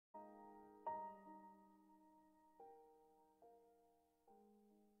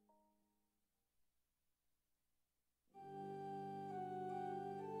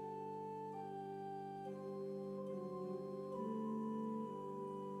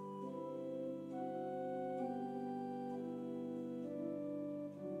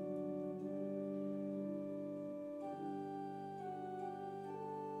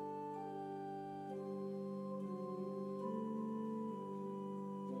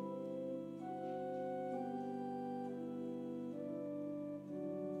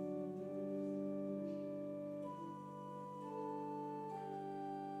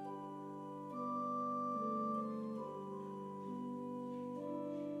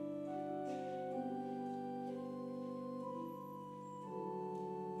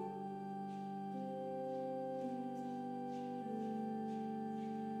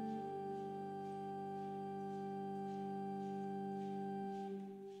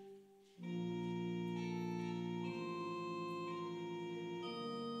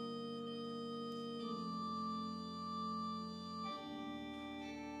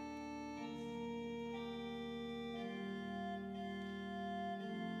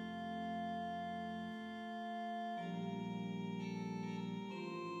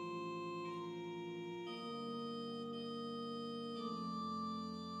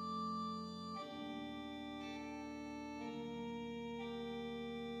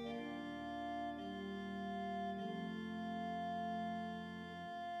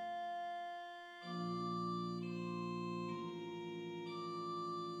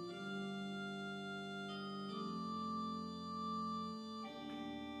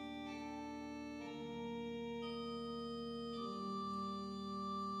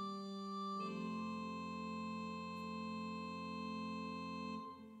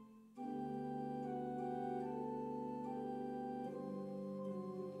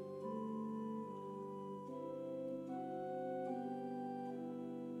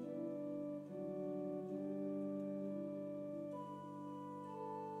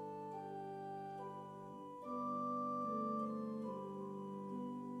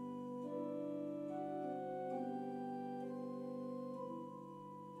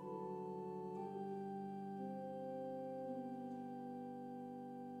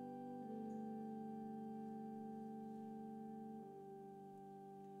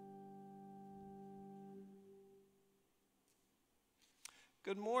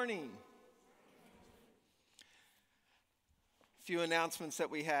Good morning. A few announcements that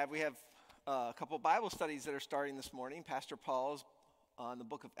we have. We have a couple Bible studies that are starting this morning. Pastor Paul's on the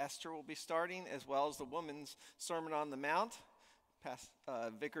book of Esther will be starting, as well as the woman's Sermon on the Mount.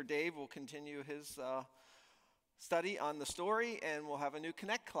 Vicar Dave will continue his study on the story, and we'll have a new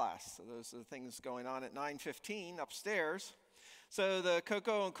Connect class. So those are the things going on at 9:15 upstairs. So the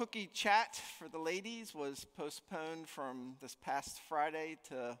cocoa and cookie chat for the ladies was postponed from this past Friday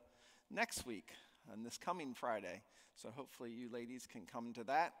to next week, and this coming Friday. So hopefully you ladies can come to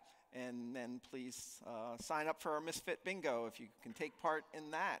that. And then please sign up for our Misfit Bingo if you can take part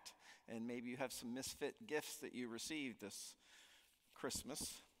in that. And maybe you have some Misfit gifts that you received this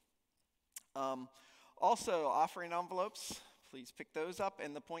Christmas. Also, offering envelopes, please pick those up,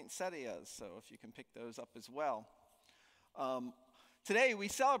 and the poinsettias. So if you can pick those up as well. Today we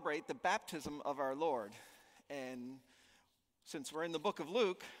celebrate the baptism of our Lord, and since we're in the book of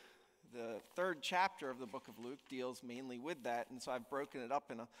Luke, the third chapter of the book of Luke deals mainly with that, and so I've broken it up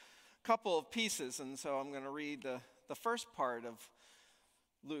in a couple of pieces, and so I'm going to read the first part of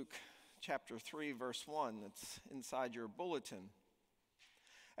Luke chapter 3 verse 1 that's inside your bulletin.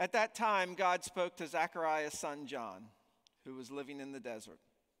 At that time God spoke to Zechariah's son John, who was living in the desert.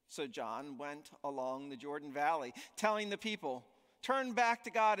 So John went along the Jordan Valley, telling the people, "Turn back to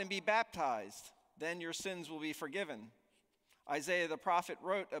God and be baptized, then your sins will be forgiven." Isaiah the prophet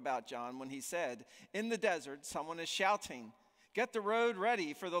wrote about John when he said, "In the desert someone is shouting, 'Get the road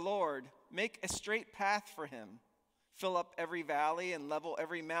ready for the Lord, make a straight path for him. Fill up every valley and level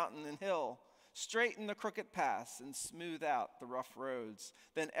every mountain and hill. Straighten the crooked paths and smooth out the rough roads.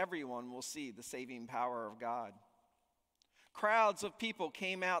 Then everyone will see the saving power of God.'" Crowds of people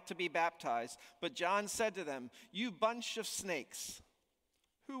came out to be baptized, but John said to them, "You bunch of snakes,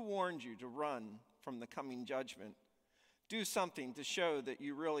 who warned you to run from the coming judgment? Do something to show that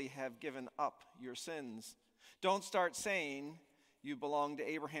you really have given up your sins. Don't start saying you belong to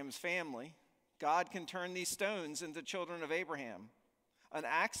Abraham's family. God can turn these stones into children of Abraham. An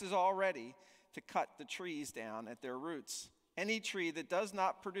axe is all ready to cut the trees down at their roots. Any tree that does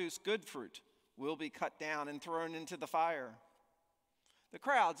not produce good fruit will be cut down and thrown into the fire." The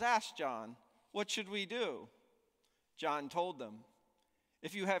crowds asked John, "What should we do?" John told them,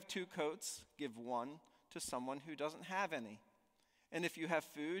 "If you have 2 coats, give one to someone who doesn't have any. And if you have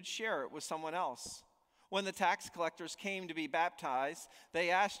food, share it with someone else." When the tax collectors came to be baptized, they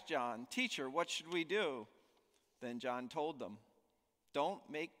asked John, "Teacher, what should we do?" Then John told them, "Don't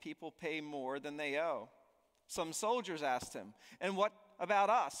make people pay more than they owe." Some soldiers asked him, "And what about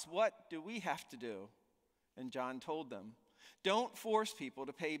us? What do we have to do?" And John told them, "Don't force people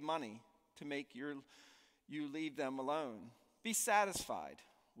to pay money to make you leave them alone. Be satisfied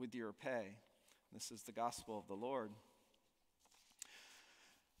with your pay." This is the gospel of the Lord.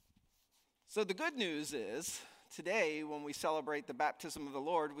 So the good news is, today when we celebrate the baptism of the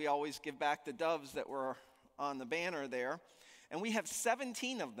Lord, we always give back the doves that were on the banner there. And we have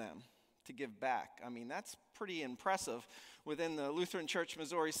 17 of them to give back. I mean, that's pretty impressive. Within the Lutheran Church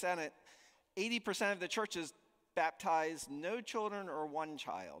Missouri Synod, 80% of the churches baptize no children or 1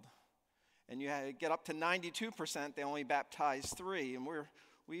 child. And you get up to 92%, they only baptize 3. And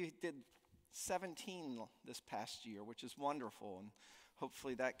we did 17 this past year, which is wonderful. And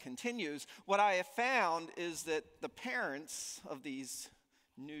hopefully that continues. What I have found is that the parents of these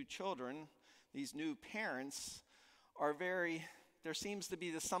new children, these new parents, there seems to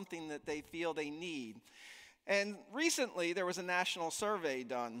be something that they feel they need. And recently there was a national survey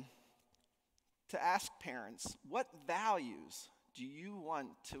done to ask parents, what values do you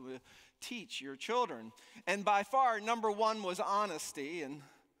want to teach your children? And by far, number 1 was honesty, and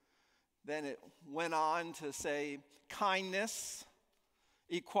then it went on to say kindness,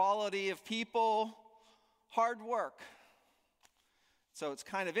 equality of people, hard work. So it's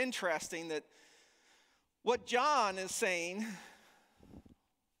kind of interesting that what John is saying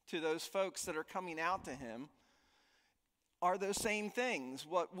to those folks that are coming out to him are those same things.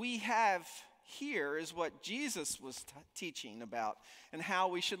 What we have here is what Jesus was teaching about and how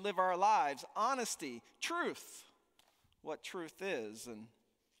we should live our lives. Honesty, truth, what truth is, and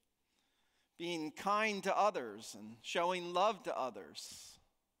being kind to others and showing love to others.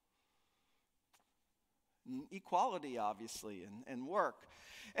 And equality, obviously, and work.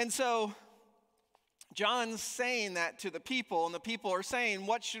 And so John's saying that to the people, and the people are saying,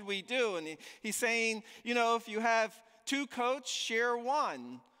 "What should we do?" And he's saying, if you have 2 coats, share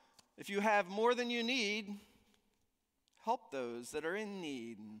 1. If you have more than you need, help those that are in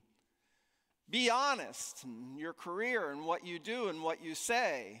need. And be honest in your career and what you do and what you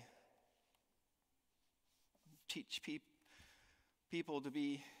say. Teach people to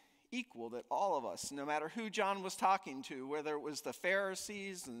be equal, that all of us, no matter who John was talking to, whether it was the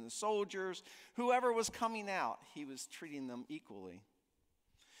Pharisees and the soldiers, whoever was coming out, he was treating them equally.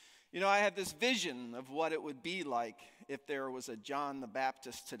 You know, I had this vision of what it would be like if there was a John the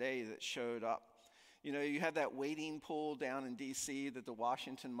Baptist today that showed up. You know, you have that wading pool down in D.C. that the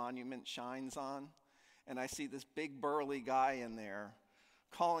Washington Monument shines on, and I see this big burly guy in there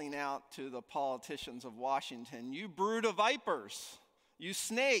calling out to the politicians of Washington, "You brood of vipers, you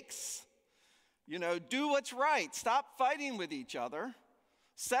snakes, you know, do what's right. Stop fighting with each other.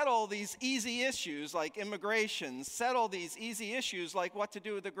 Settle these easy issues like immigration. Settle these easy issues like what to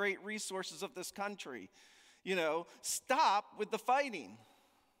do with the great resources of this country. You know, stop with the fighting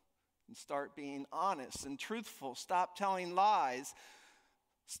and start being honest and truthful. Stop telling lies.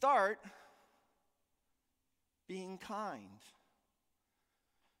 Start being kind."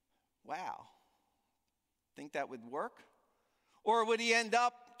 Wow. Think that would work? Or would he end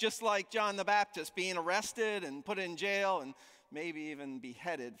up just like John the Baptist, being arrested and put in jail and maybe even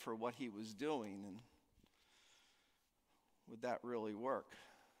beheaded for what he was doing? And would that really work?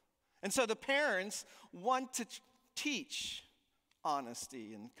 And so the parents want to teach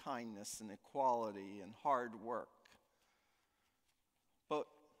honesty and kindness and equality and hard work. But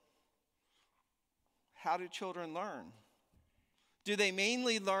how do children learn? Do they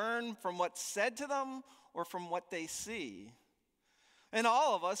mainly learn from what's said to them or from what they see? And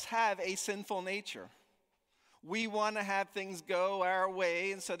all of us have a sinful nature. We want to have things go our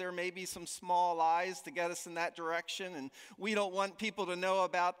way, and so there may be some small lies to get us in that direction, and we don't want people to know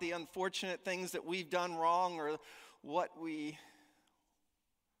about the unfortunate things that we've done wrong or what we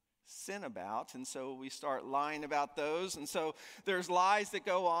sin about, and so we start lying about those. And so there's lies that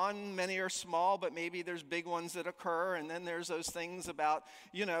go on. Many are small, but maybe there's big ones that occur. And then there's those things about,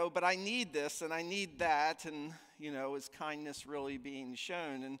 you know, but I need this and I need that. And, you know, is kindness really being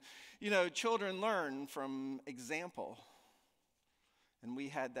shown? And, you know, children learn from example. And we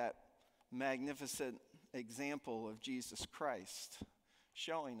had that magnificent example of Jesus Christ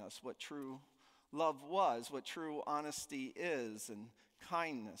showing us what true love was, what true honesty is, and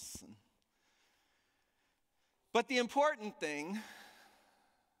kindness. But the important thing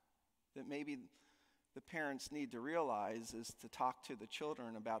that maybe the parents need to realize is to talk to the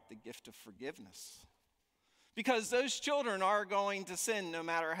children about the gift of forgiveness. Because those children are going to sin no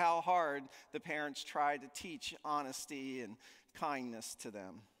matter how hard the parents try to teach honesty and kindness to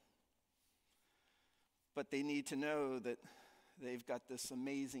them. But they need to know that they've got this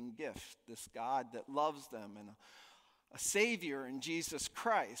amazing gift, this God that loves them, and a Savior in Jesus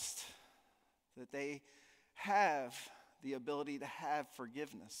Christ, that they have the ability to have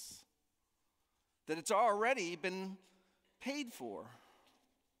forgiveness, that it's already been paid for.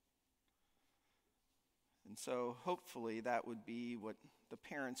 And so hopefully that would be what the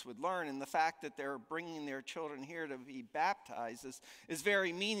parents would learn, and the fact that they're bringing their children here to be baptized is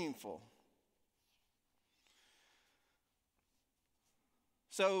very meaningful.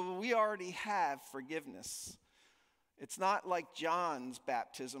 So we already have forgiveness. It's not like John's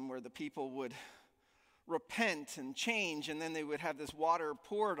baptism where the people would repent and change, and then they would have this water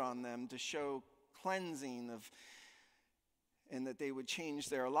poured on them to show cleansing and that they would change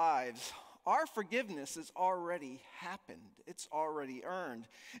their lives. Our forgiveness has already happened. It's already earned.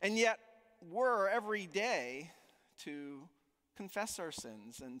 And yet we're every day to confess our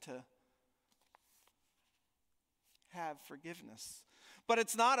sins and to have forgiveness. But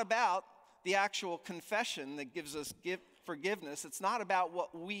it's not about the actual confession that gives us forgiveness. It's not about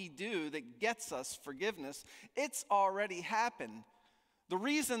what we do that gets us forgiveness. It's already happened. The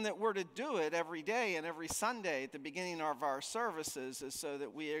reason that we're to do it every day and every Sunday at the beginning of our services is so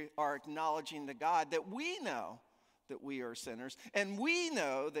that we are acknowledging to God that we know that we are sinners, and we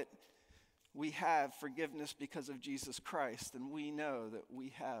know that we have forgiveness because of Jesus Christ, and we know that we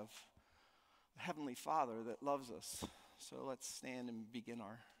have a Heavenly Father that loves us. So let's stand and begin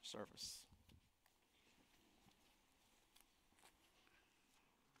our service.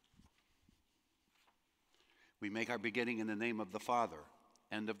 We make our beginning in the name of the Father,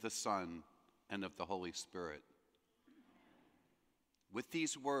 and of the Son, and of the Holy Spirit. With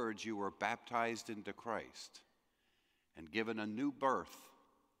these words you were baptized into Christ and given a new birth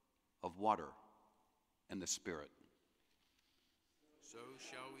of water and the Spirit. So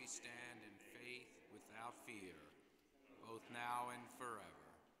shall we stand in faith without fear, both now and forever.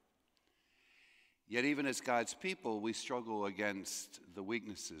 Yet even as God's people, we struggle against the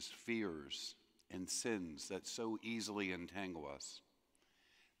weaknesses, fears, and sins that so easily entangle us.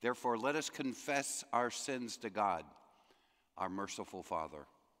 Therefore, let us confess our sins to God, our merciful Father.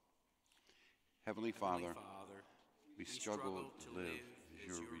 Heavenly Father, We struggle to live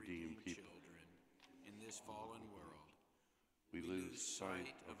as your redeemed people. children in this fallen world. We lose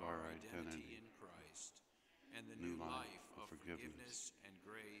sight of our identity in Christ and the new life of forgiveness and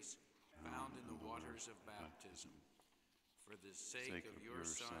grace found in the waters of baptism. For the sake of your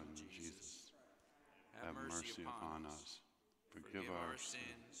Son, Jesus, have mercy upon us. Forgive our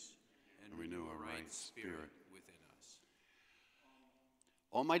sins and renew a right spirit within us.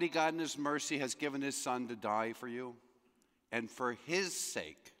 Almighty God in his mercy has given his Son to die for you, and for his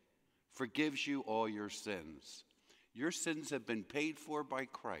sake forgives you all your sins. Your sins have been paid for by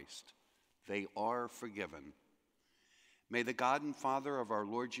Christ. They are forgiven. May the God and Father of our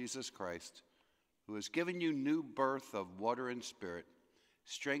Lord Jesus Christ, who has given you new birth of water and spirit,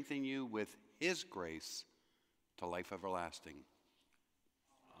 strengthen you with his grace to life everlasting.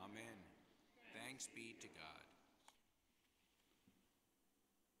 Amen. Thanks be to God.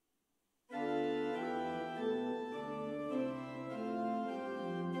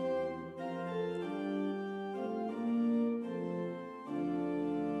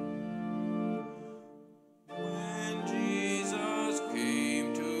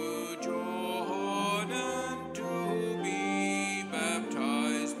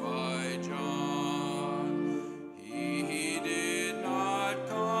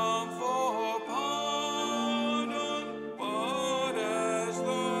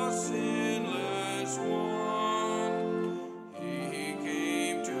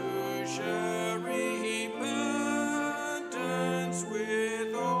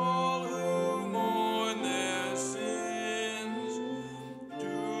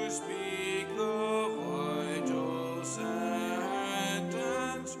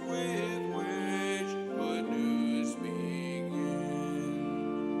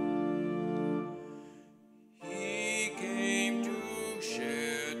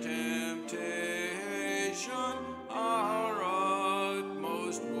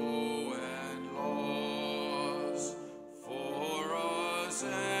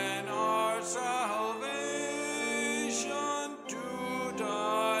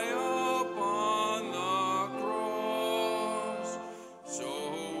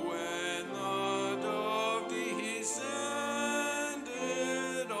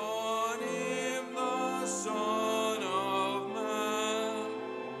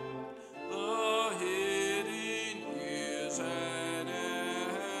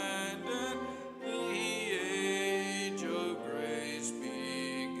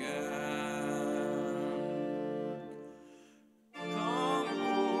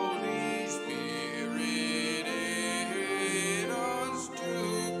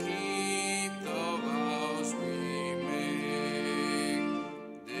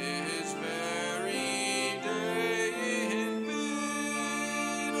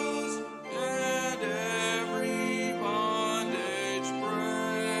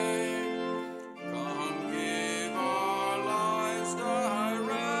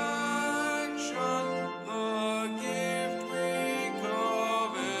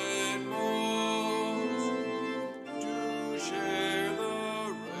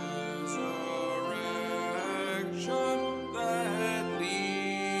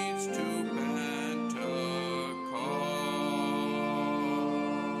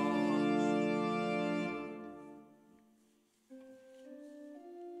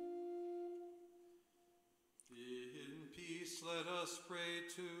 Let us pray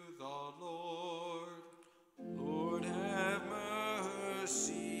to the Lord. Lord, have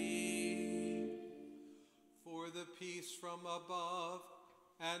mercy. For the peace from above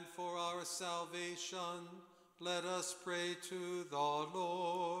and for our salvation, let us pray to the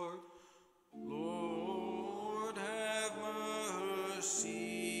Lord. Lord, have mercy.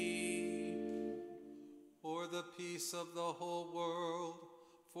 For the peace of the whole world,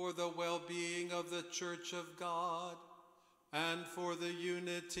 for the well-being of the Church of God, and for the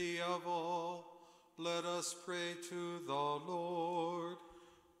unity of all, let us pray to the Lord.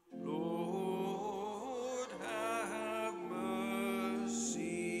 Lord, have mercy.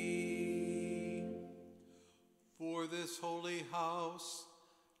 For this holy house,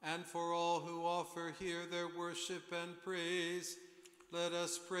 and for all who offer here their worship and praise, let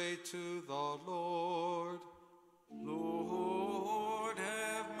us pray to the Lord. Lord,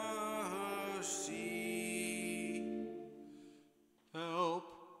 have mercy. Help,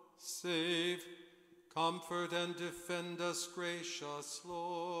 save, comfort, and defend us, gracious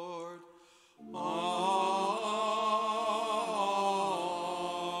Lord. Amen.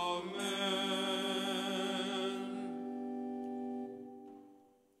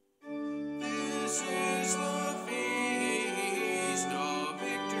 This is the feast of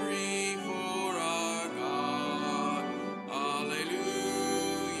victory for our God.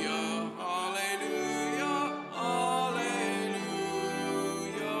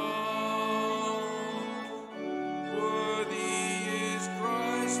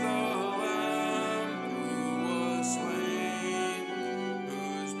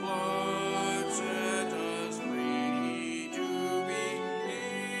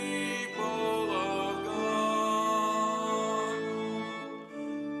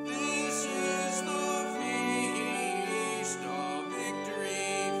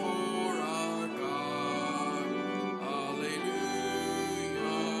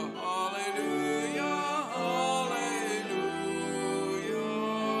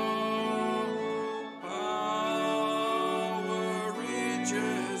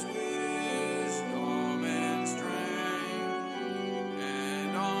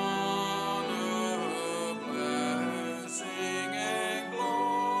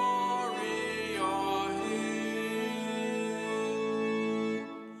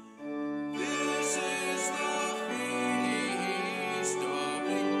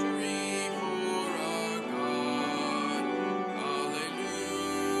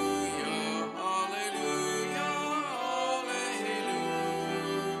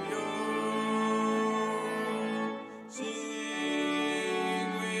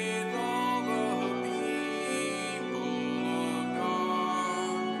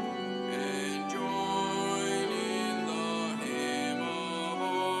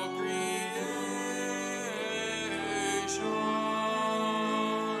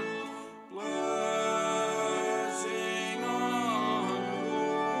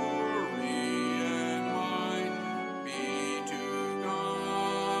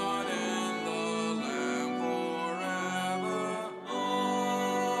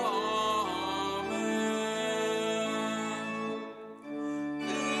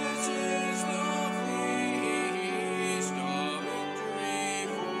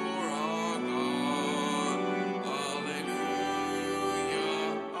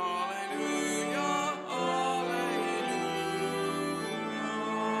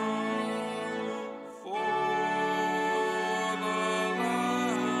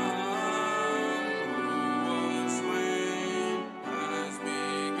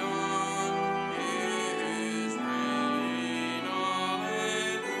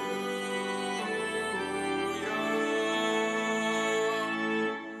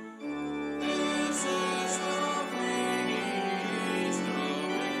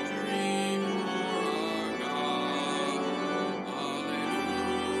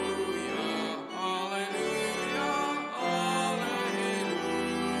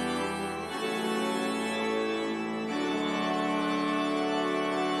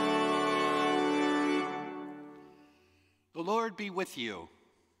 Lord be with you.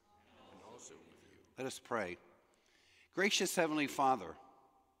 And also with you. Let us pray. Gracious Heavenly Father,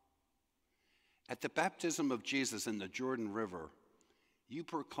 at the baptism of Jesus in the Jordan River, you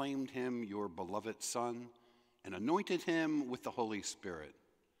proclaimed him your beloved Son and anointed him with the Holy Spirit.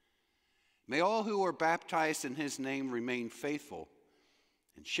 May all who are baptized in his name remain faithful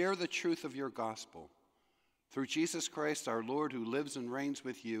and share the truth of your gospel. Through Jesus Christ our Lord, who lives and reigns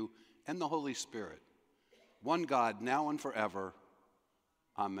with you and the Holy Spirit, one God, now and forever.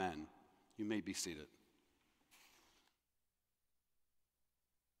 Amen. You may be seated.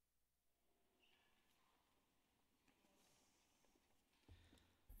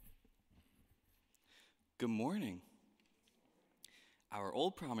 Good morning. Our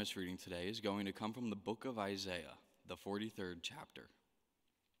Old Promise reading today is going to come from the book of Isaiah, the 43rd chapter.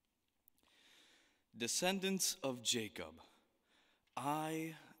 Descendants of Jacob,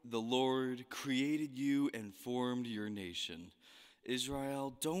 I, the Lord, created you and formed your nation.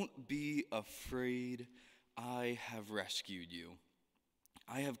 Israel, don't be afraid. I have rescued you.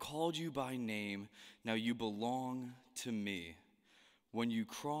 I have called you by name. Now you belong to me. When you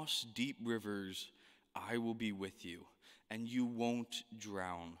cross deep rivers, I will be with you, and you won't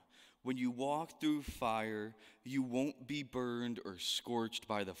drown. When you walk through fire, you won't be burned or scorched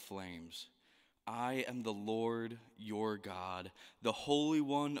by the flames. I am the Lord your God, the Holy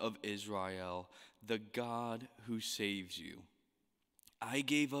One of Israel, the God who saves you. I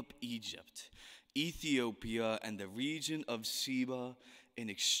gave up Egypt, Ethiopia, and the region of Seba in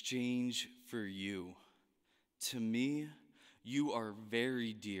exchange for you. To me, you are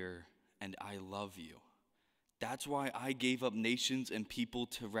very dear, and I love you. That's why I gave up nations and people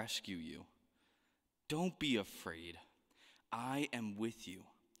to rescue you. Don't be afraid. I am with you.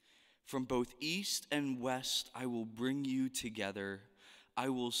 From both east and west I will bring you together. I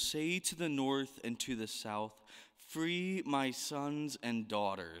will say to the north and to the south, free my sons and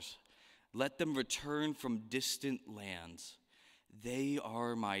daughters. Let them return from distant lands. They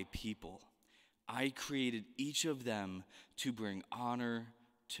are my people. I created each of them to bring honor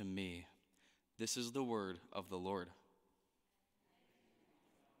to me. This is the word of the Lord.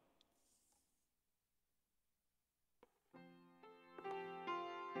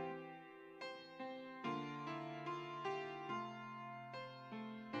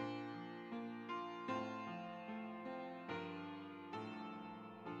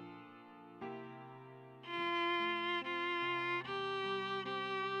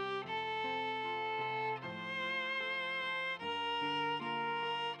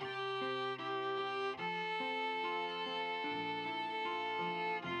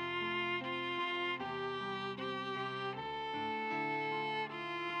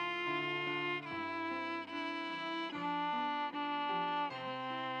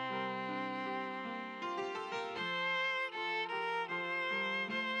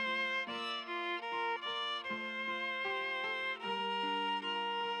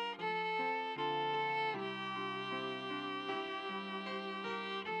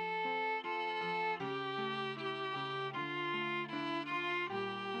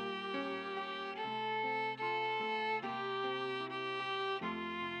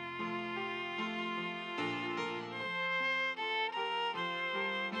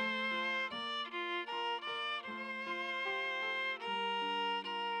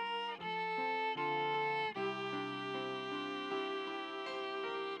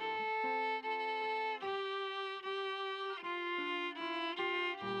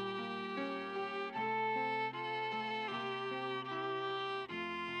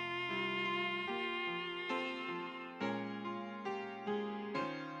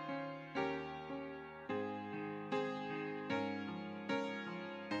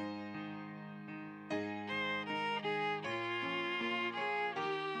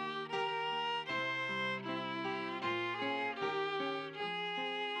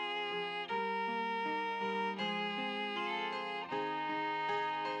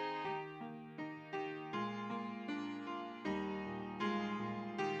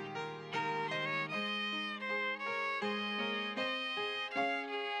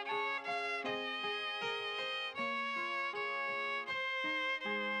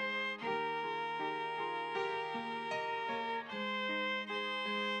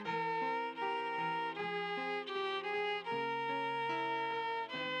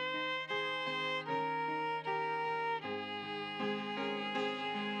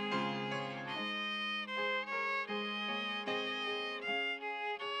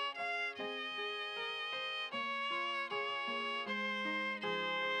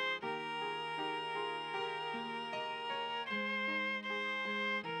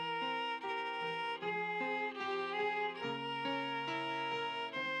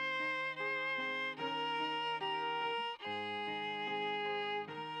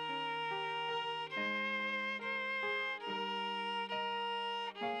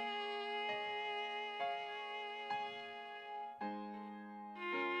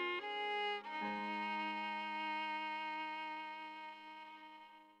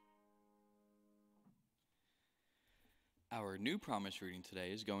 Our new promise reading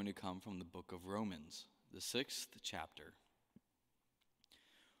today is going to come from the book of Romans, the 6th chapter.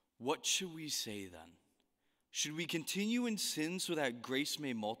 What should we say then? Should we continue in sin so that grace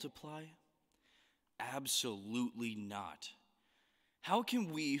may multiply? Absolutely not. How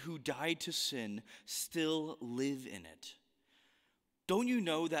can we who died to sin still live in it? Don't you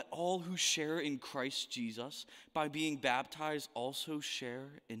know that all who share in Christ Jesus by being baptized also share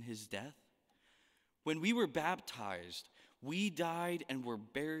in his death? When we were baptized, we died and were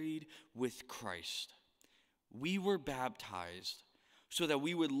buried with Christ. We were baptized so that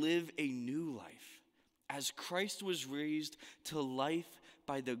we would live a new life, as Christ was raised to life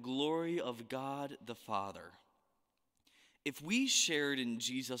by the glory of God the Father. If we shared in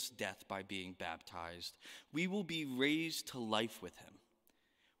Jesus' death by being baptized, we will be raised to life with him.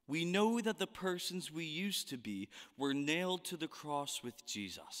 We know that the persons we used to be were nailed to the cross with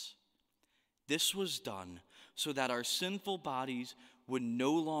Jesus. This was done so that our sinful bodies would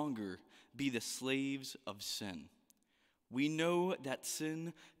no longer be the slaves of sin. We know that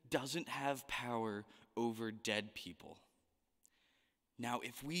sin doesn't have power over dead people. Now,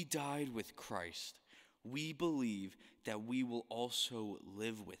 if we died with Christ, we believe that we will also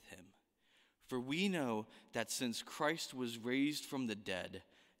live with him. For we know that since Christ was raised from the dead,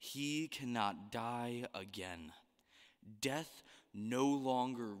 he cannot die again. Death no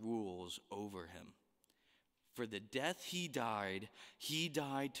longer rules over him. For the death he died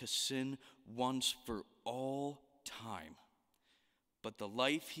to sin once for all time. But the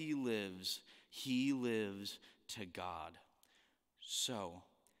life he lives to God. So,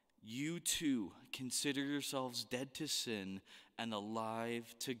 you too consider yourselves dead to sin and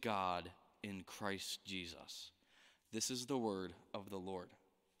alive to God in Christ Jesus. This is the word of the Lord.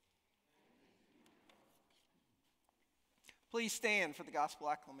 Please stand for the gospel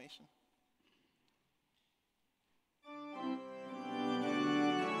acclamation.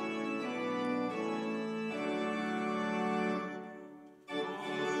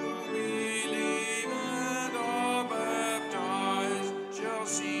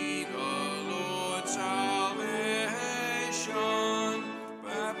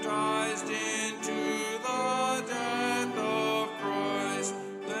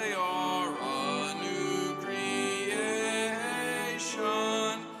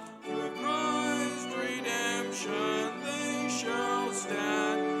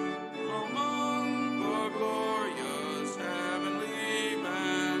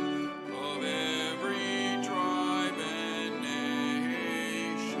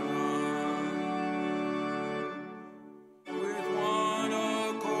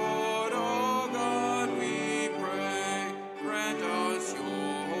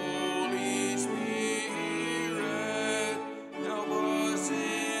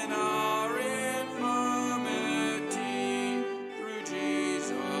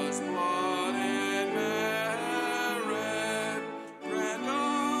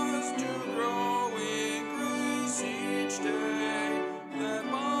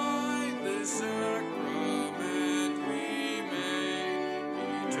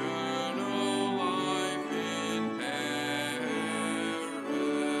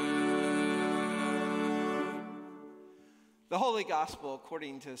 The Holy Gospel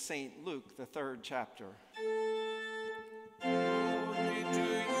according to St. Luke, the 3rd chapter. Glory to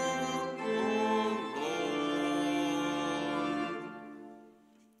you, O Lord.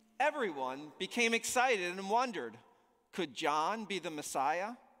 Everyone became excited and wondered, could John be the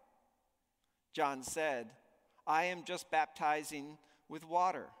Messiah? John said, I am just baptizing with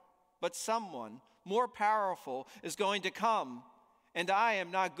water, but someone more powerful is going to come, and I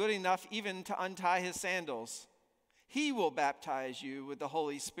am not good enough even to untie his sandals. He will baptize you with the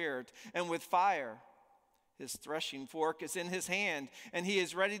Holy Spirit and with fire. His threshing fork is in his hand, and he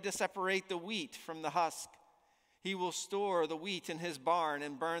is ready to separate the wheat from the husk. He will store the wheat in his barn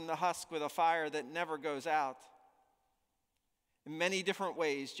and burn the husk with a fire that never goes out. In many different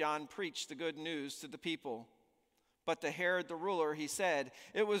ways, John preached the good news to the people. But to Herod the ruler, he said,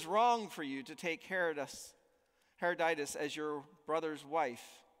 it was wrong for you to take Herodias as your brother's wife.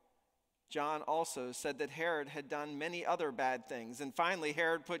 John also said that Herod had done many other bad things. And finally,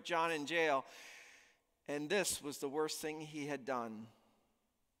 Herod put John in jail. And this was the worst thing he had done.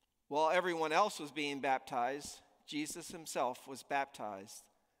 While everyone else was being baptized, Jesus himself was baptized.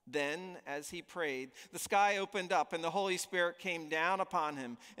 Then, as he prayed, the sky opened up and the Holy Spirit came down upon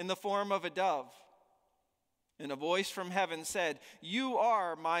him in the form of a dove. And a voice from heaven said, you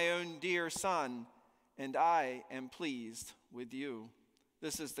are my own dear Son, and I am pleased with you.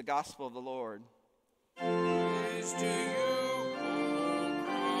 This is the gospel of the Lord. Praise to you, O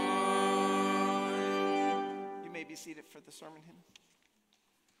Christ. You may may be seated for the sermon hymn.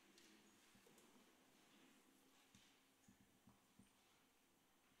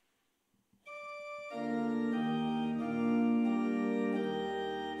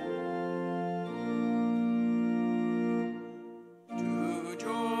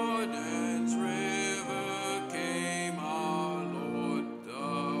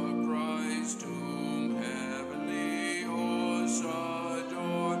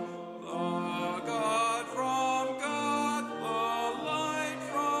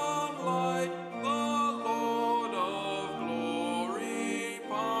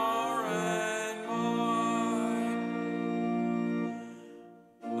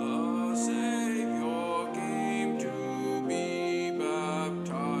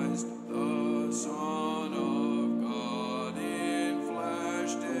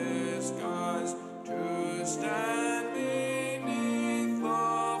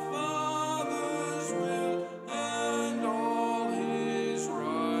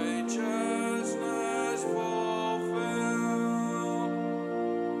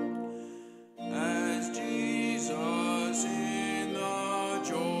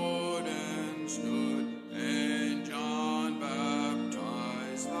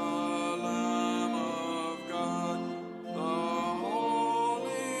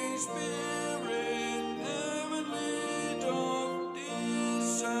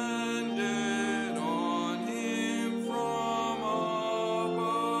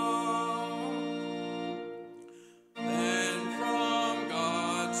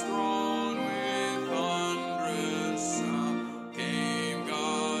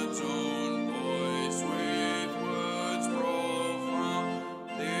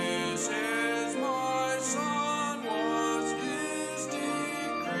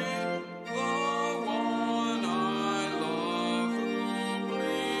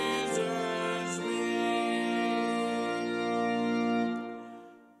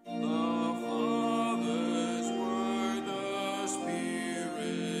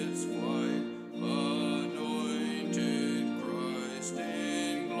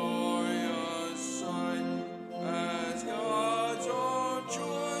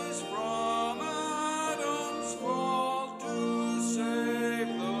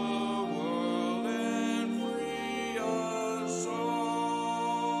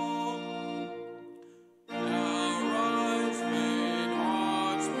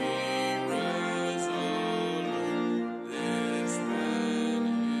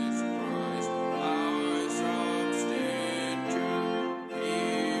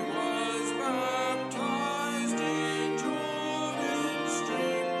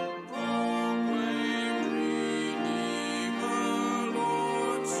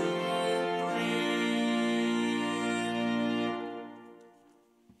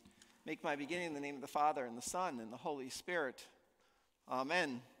 Make my beginning in the name of the Father, and the Son, and the Holy Spirit.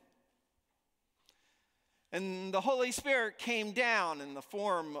 Amen. And the Holy Spirit came down in the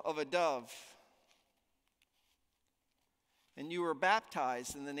form of a dove. And you were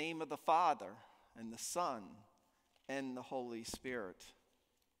baptized in the name of the Father, and the Son, and the Holy Spirit.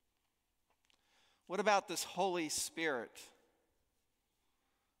 What about this Holy Spirit?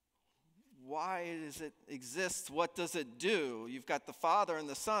 Why does it exist? What does it do? You've got the Father and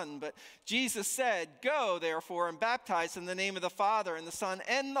the Son, but Jesus said, "Go, therefore, and baptize in the name of the Father and the Son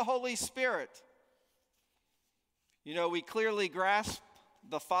and the Holy Spirit." You know, we clearly grasp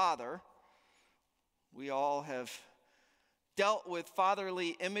the Father. We all have dealt with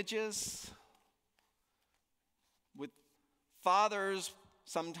fatherly images, with fathers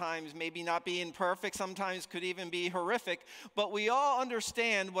sometimes maybe not being perfect, sometimes could even be horrific, but we all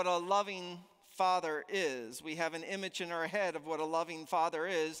understand what a loving father is. We have an image in our head of what a loving father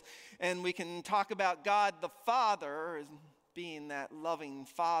is, and we can talk about God the Father as being that loving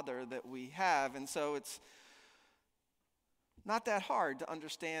father that we have. And so it's not that hard to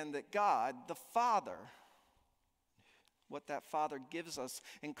understand that God the Father, what that Father gives us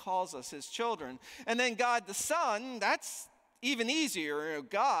and calls us his children. And then God the Son, that's even easier.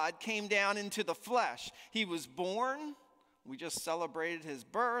 God came down into the flesh. He was born. We just celebrated his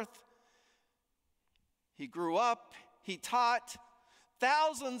birth. He grew up. He taught.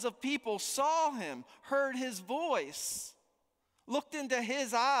 Thousands of people saw him, heard his voice, looked into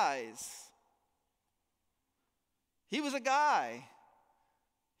his eyes. He was a guy.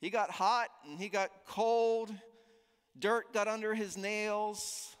 He got hot and he got cold. Dirt got under his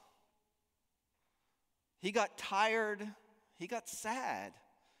nails. He got tired. He got sad.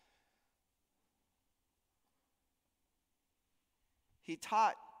 He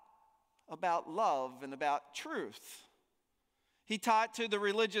taught about love and about truth. He taught to the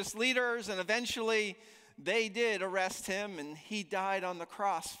religious leaders, and eventually they did arrest him, and he died on the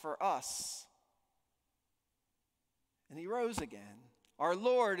cross for us. And he rose again, our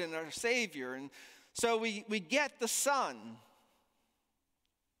Lord and our Savior. And so we get the Son.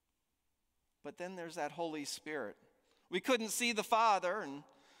 But then there's that Holy Spirit. We couldn't see the Father, and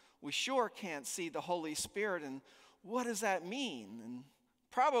we sure can't see the Holy Spirit. And what does that mean? And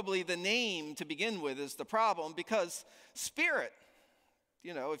probably the name to begin with is the problem, because Spirit,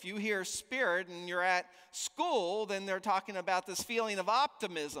 if you hear Spirit and you're at school, then they're talking about this feeling of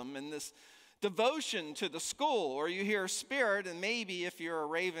optimism and this devotion to the school. Or you hear Spirit, and maybe if you're a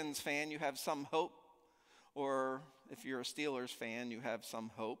Ravens fan, you have some hope. Or if you're a Steelers fan, you have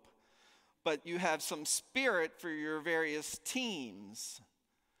some hope. But you have some spirit for your various teams.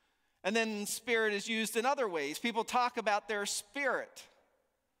 And then spirit is used in other ways. People talk about their spirit.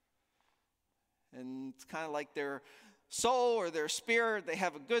 And it's kind of like their soul or their spirit. They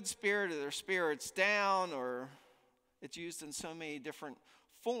have a good spirit, or their spirit's down, or it's used in so many different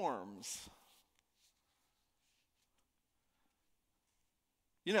forms.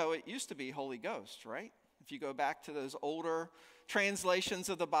 It used to be Holy Ghost, right? If you go back to those older translations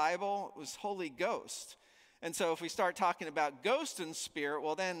of the Bible, it was Holy Ghost. And so if we start talking about ghost and spirit,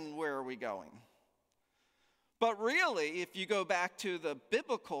 well, then where are we going? But really, if you go back to the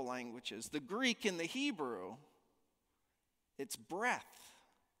biblical languages, the Greek and the Hebrew, it's breath.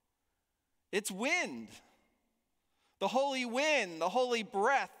 It's wind. The holy wind, the holy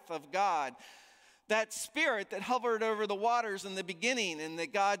breath of God. That spirit that hovered over the waters in the beginning, and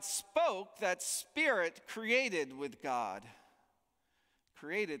that God spoke, that spirit created with God.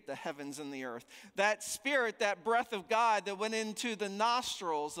 Created the heavens and the earth. That spirit, that breath of God that went into the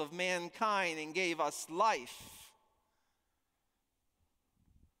nostrils of mankind and gave us life.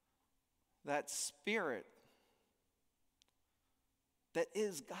 That spirit that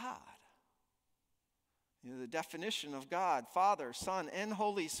is God. The definition of God, Father, Son, and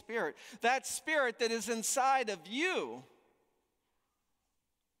Holy Spirit. That spirit that is inside of you,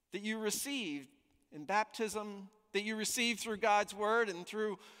 that you received in baptism, that you received through God's word and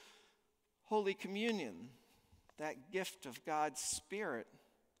through Holy Communion. That gift of God's Spirit.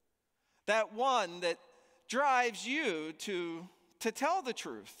 That one that drives you to tell the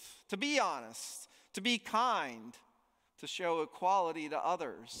truth, to be honest, to be kind, to show equality to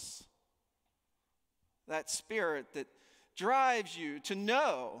others. That spirit that drives you to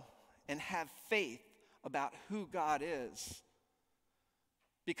know and have faith about who God is.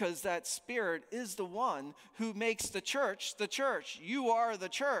 Because that spirit is the one who makes the church the church. You are the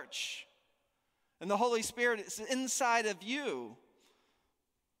church. And the Holy Spirit is inside of you.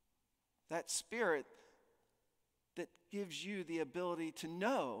 That spirit that gives you the ability to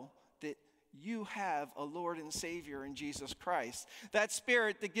know that you have a Lord and Savior in Jesus Christ. That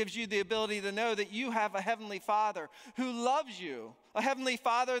spirit that gives you the ability to know that you have a Heavenly Father who loves you. A Heavenly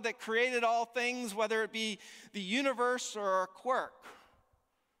Father that created all things, whether it be the universe or a quirk,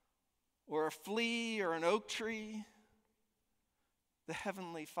 or a flea or an oak tree. The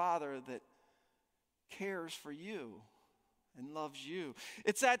Heavenly Father that cares for you and loves you.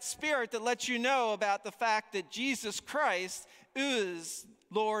 It's that spirit that lets you know about the fact that Jesus Christ is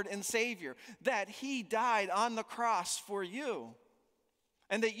Lord and Savior, that He died on the cross for you,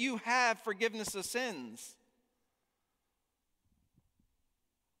 and that you have forgiveness of sins.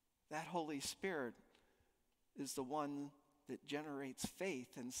 That Holy Spirit is the one that generates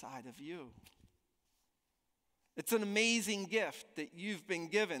faith inside of you. It's an amazing gift that you've been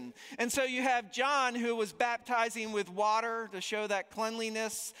given. And so you have John, who was baptizing with water to show that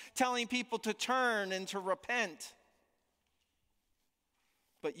cleanliness, telling people to turn and to repent.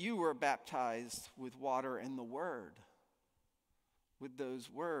 But you were baptized with water and the Word. With those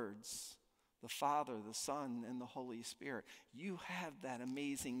words, the Father, the Son, and the Holy Spirit. You have that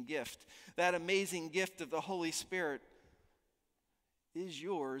amazing gift. That amazing gift of the Holy Spirit is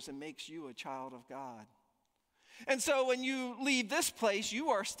yours and makes you a child of God. And so when you leave this place, you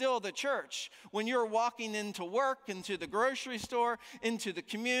are still the church. When you're walking into work, into the grocery store, into the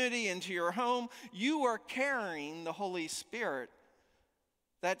community, into your home, you are carrying the Holy Spirit.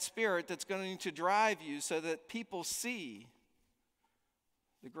 That Spirit that's going to drive you so that people see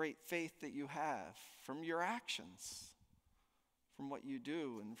the great faith that you have from your actions, from what you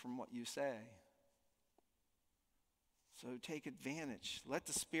do and from what you say. So take advantage. Let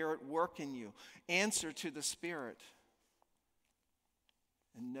the Spirit work in you. Answer to the Spirit.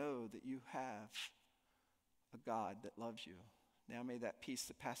 And know that you have a God that loves you. Now may that peace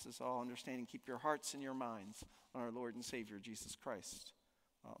that passes all understanding keep your hearts and your minds on our Lord and Savior, Jesus Christ.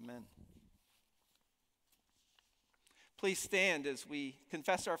 Amen. Please stand as we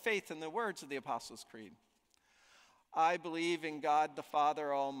confess our faith in the words of the Apostles' Creed. I believe in God the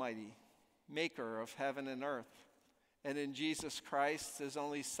Father Almighty, maker of heaven and earth, and in Jesus Christ, his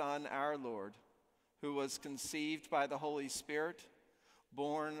only Son, our Lord, who was conceived by the Holy Spirit,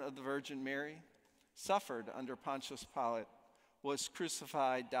 born of the Virgin Mary, suffered under Pontius Pilate, was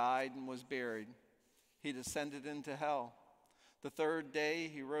crucified, died, and was buried. He descended into hell. The third day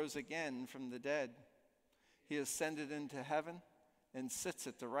he rose again from the dead. He ascended into heaven and sits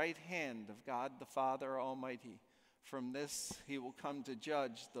at the right hand of God the Father Almighty. From this he will come to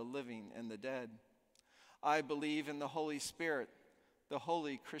judge the living and the dead. I believe in the Holy Spirit, the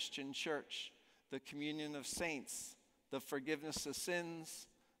holy Christian church, the communion of saints, the forgiveness of sins,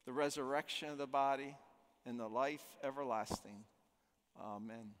 the resurrection of the body, and the life everlasting.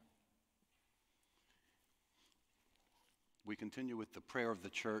 Amen. We continue with the prayer of the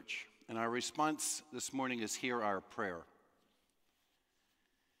church, and our response this morning is hear our prayer.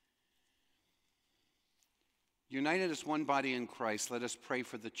 United as one body in Christ, let us pray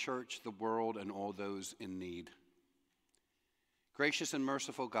for the church, the world, and all those in need. Gracious and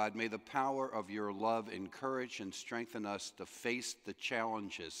merciful God, may the power of your love encourage and strengthen us to face the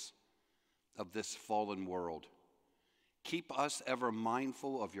challenges of this fallen world. Keep us ever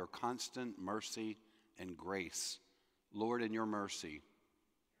mindful of your constant mercy and grace. Lord, in your mercy.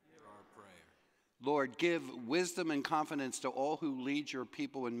 Hear our prayer. Lord, give wisdom and confidence to all who lead your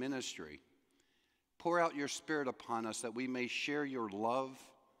people in ministry. Pour out your Spirit upon us that we may share your love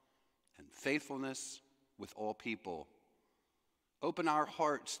and faithfulness with all people. Open our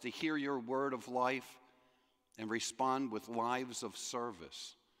hearts to hear your word of life and respond with lives of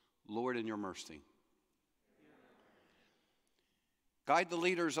service. Lord, in your mercy. Guide the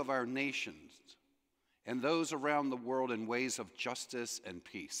leaders of our nations and those around the world in ways of justice and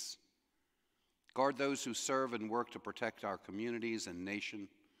peace. Guard those who serve and work to protect our communities and nation.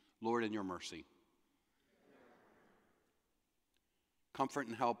 Lord, in your mercy. Comfort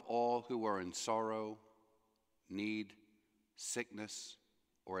and help all who are in sorrow, need, sickness,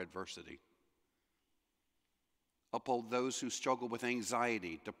 or adversity. Uphold those who struggle with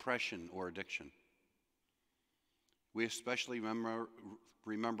anxiety, depression, or addiction. We especially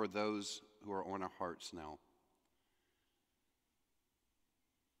remember those who are on our hearts now.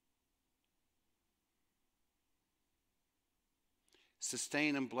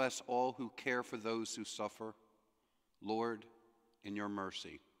 Sustain and bless all who care for those who suffer. Lord, in your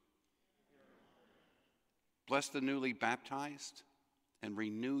mercy. Bless the newly baptized and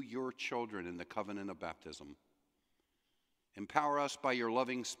renew your children in the covenant of baptism. Empower us by your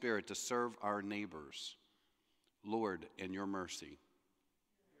loving Spirit to serve our neighbors. Lord, in your mercy.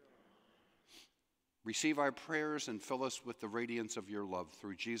 Receive our prayers and fill us with the radiance of your love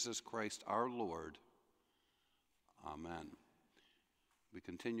through Jesus Christ our Lord. Amen. We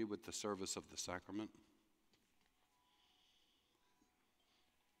continue with the service of the sacrament.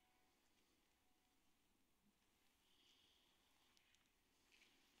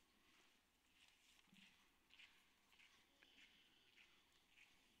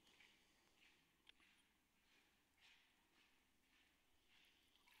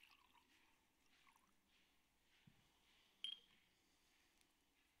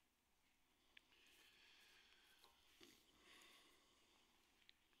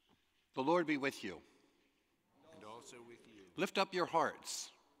 The Lord be with you. And also with you. Lift up your hearts.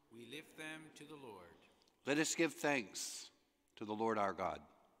 We lift them to the Lord. Let us give thanks to the Lord our God.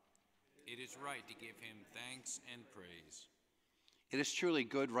 It is right to give him thanks and praise. It is truly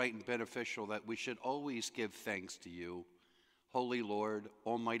good, right, and beneficial that we should always give thanks to you, Holy Lord,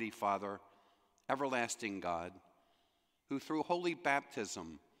 Almighty Father, everlasting God, who through holy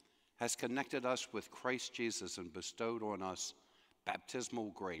baptism has connected us with Christ Jesus and bestowed on us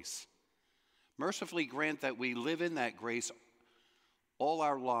baptismal grace. Mercifully grant that we live in that grace all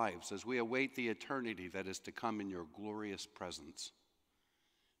our lives as we await the eternity that is to come in your glorious presence.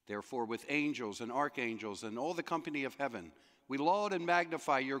 Therefore, with angels and archangels and all the company of heaven, we laud and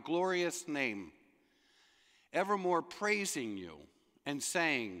magnify your glorious name, evermore praising you and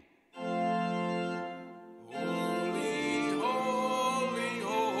saying,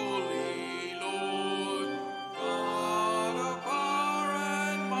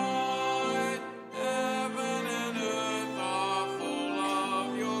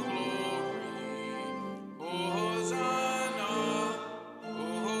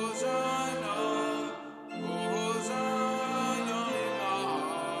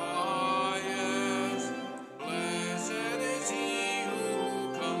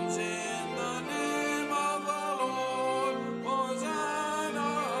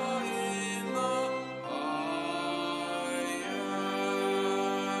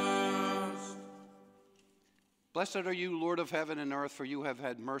 Blessed are you, Lord of heaven and earth, for you have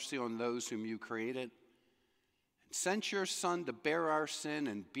had mercy on those whom you created, and sent your Son to bear our sin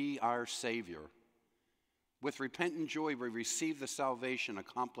and be our Savior. With repentant joy, we receive the salvation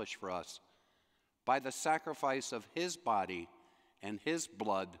accomplished for us by the sacrifice of his body and his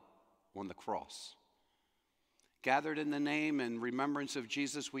blood on the cross. Gathered in the name and remembrance of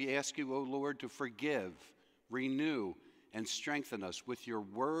Jesus, we ask you, O Lord, to forgive, renew, and strengthen us with your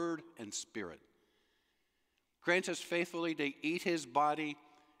word and spirit. Grant us faithfully to eat his body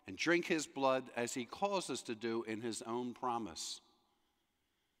and drink his blood as he calls us to do in his own promise.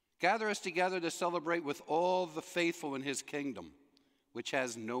 Gather us together to celebrate with all the faithful in his kingdom, which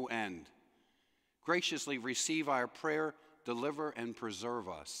has no end. Graciously receive our prayer, deliver and preserve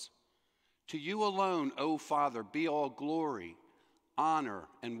us. To you alone, O Father, be all glory, honor,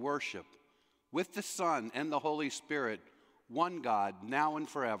 and worship, with the Son and the Holy Spirit, one God, now and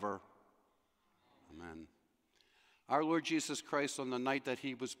forever. Amen. Our Lord Jesus Christ, on the night that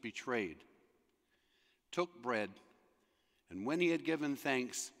he was betrayed, took bread, and when he had given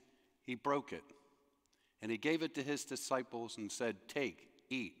thanks, he broke it, and he gave it to his disciples and said, "Take,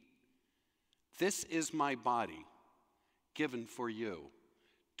 eat. This is my body, given for you.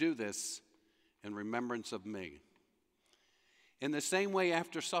 Do this in remembrance of me." In the same way,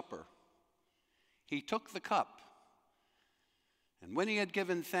 after supper, he took the cup, and when he had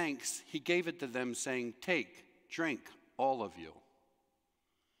given thanks, he gave it to them, saying, "Take, drink, all of you.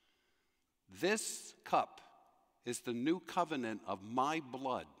 This cup is the new covenant of my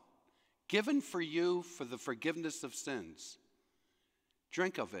blood, given for you for the forgiveness of sins.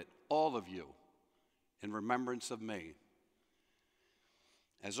 Drink of it, all of you, in remembrance of me."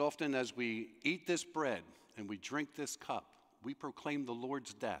 As often as we eat this bread and we drink this cup, we proclaim the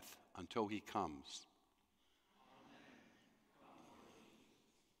Lord's death until he comes.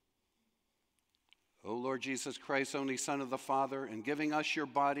 O Lord Jesus Christ, only Son of the Father, in giving us your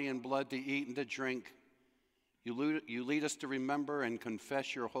body and blood to eat and to drink, you lead us to remember and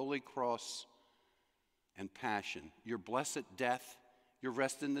confess your holy cross and passion, your blessed death, your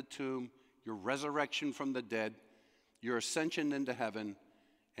rest in the tomb, your resurrection from the dead, your ascension into heaven,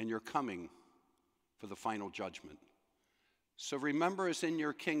 and your coming for the final judgment. So remember us in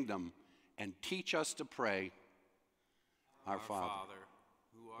your kingdom and teach us to pray, Our Father,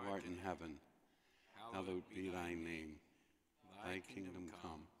 who art in heaven, hallowed be thy name. Thy kingdom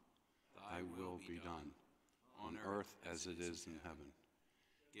come, thy will be done, on earth as it is in heaven.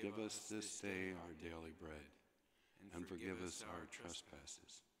 Give us this day our daily bread, and forgive us our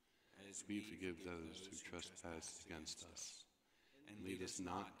trespasses, as we forgive those who trespass against us. And lead us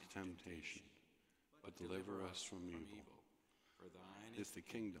not into temptation, but deliver us from evil. For thine is the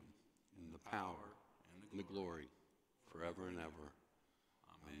kingdom, and the power, and the glory, forever and ever.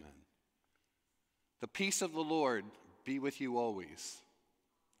 Amen. The peace of the Lord be with you always.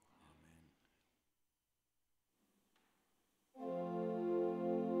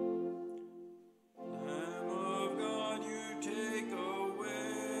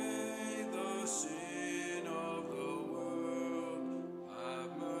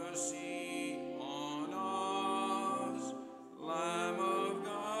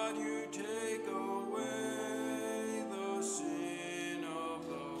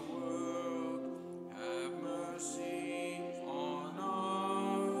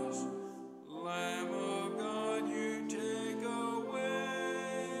 Lamb of God, you take away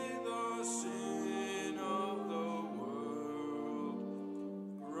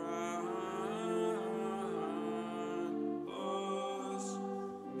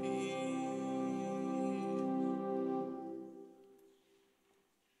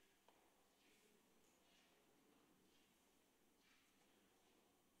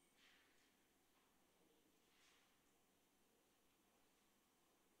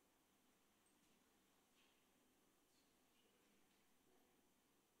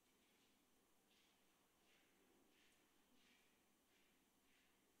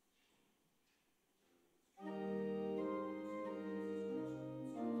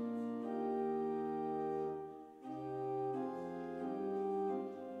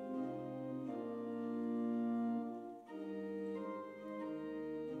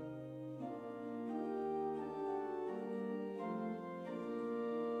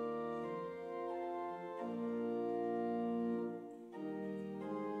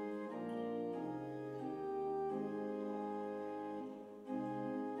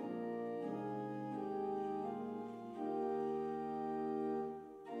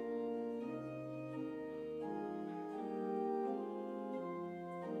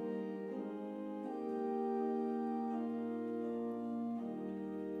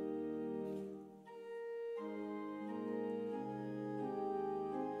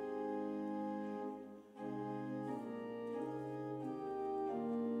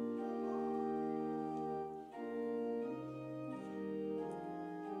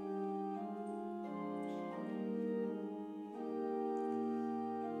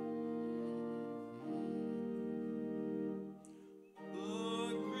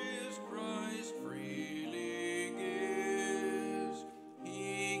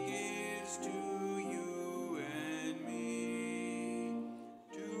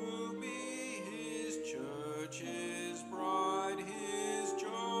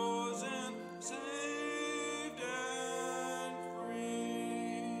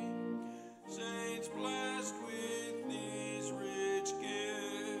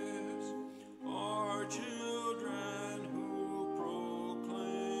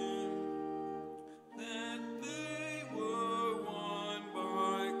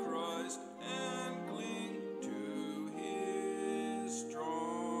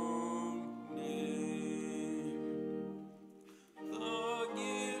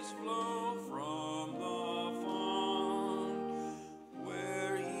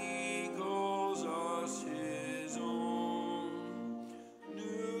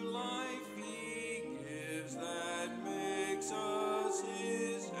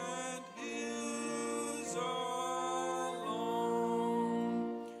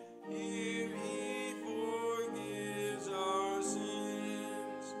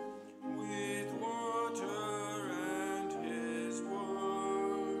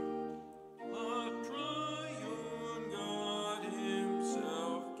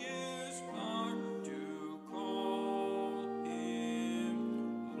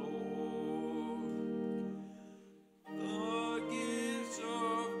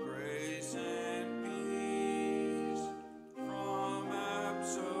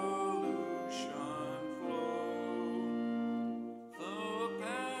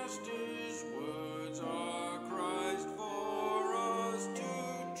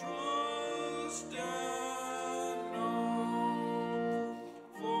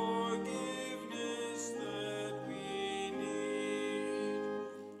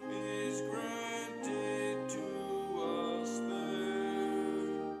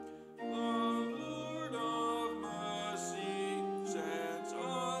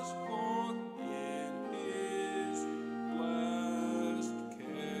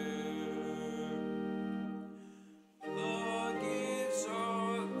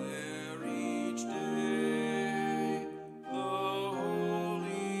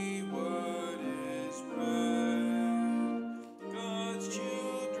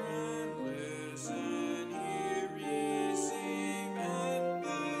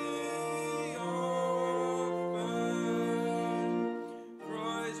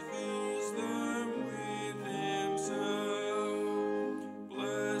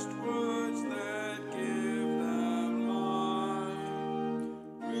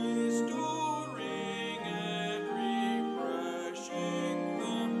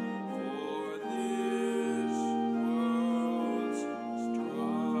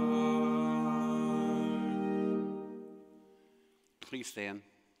Please stand.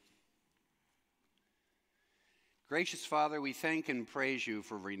 Gracious Father, we thank and praise you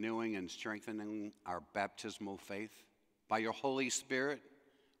for renewing and strengthening our baptismal faith by your Holy Spirit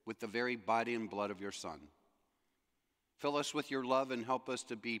with the very body and blood of your Son. Fill us with your love and help us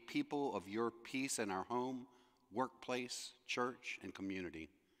to be people of your peace in our home, workplace, church, and community.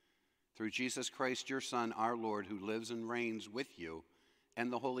 Through Jesus Christ, your Son, our Lord, who lives and reigns with you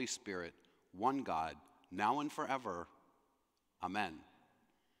and the Holy Spirit, one God, now and forever. Amen.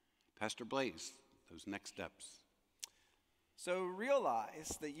 Pastor Blaze, those next steps. So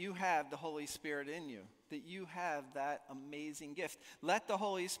realize that you have the Holy Spirit in you, that you have that amazing gift. Let the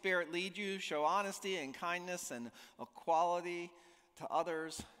Holy Spirit lead you, show honesty and kindness and equality to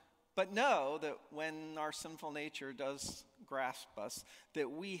others. But know that when our sinful nature does grasp us, that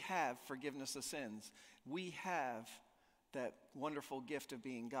we have forgiveness of sins. We have that wonderful gift of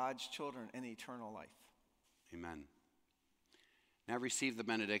being God's children and eternal life. Amen. Now receive the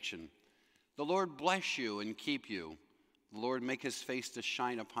benediction. The Lord bless you and keep you. The Lord make his face to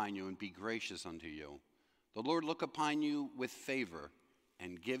shine upon you and be gracious unto you. The Lord look upon you with favor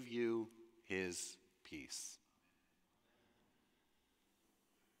and give you his peace.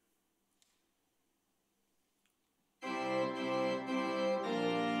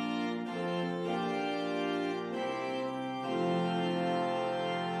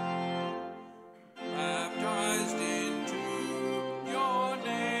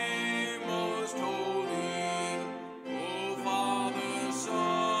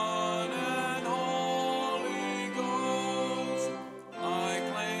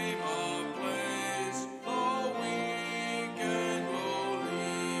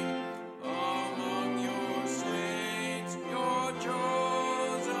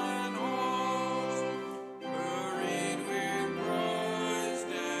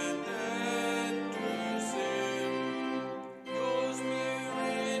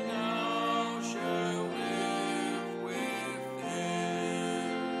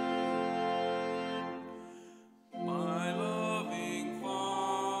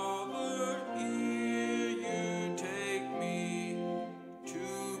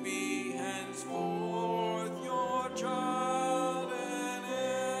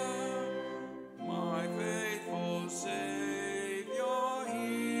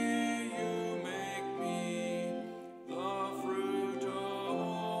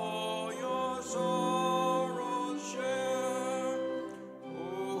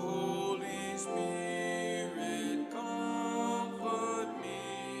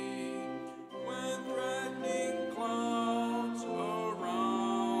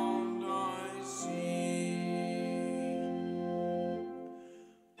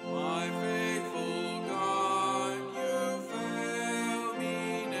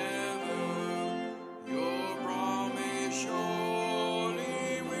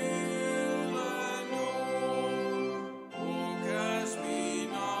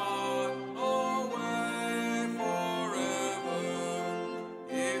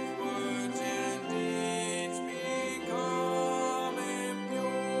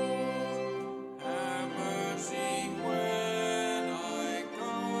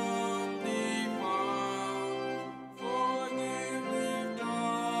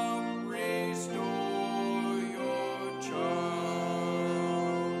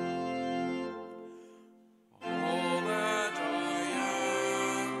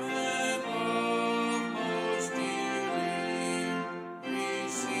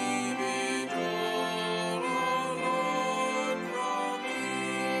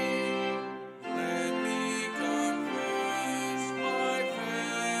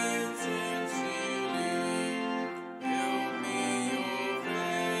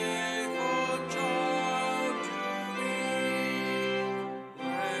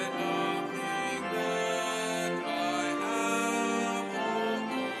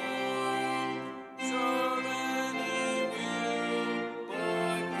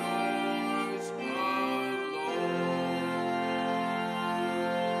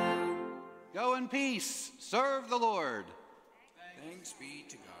 Go in peace. Serve the Lord. Thanks be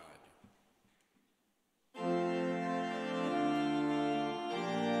to God.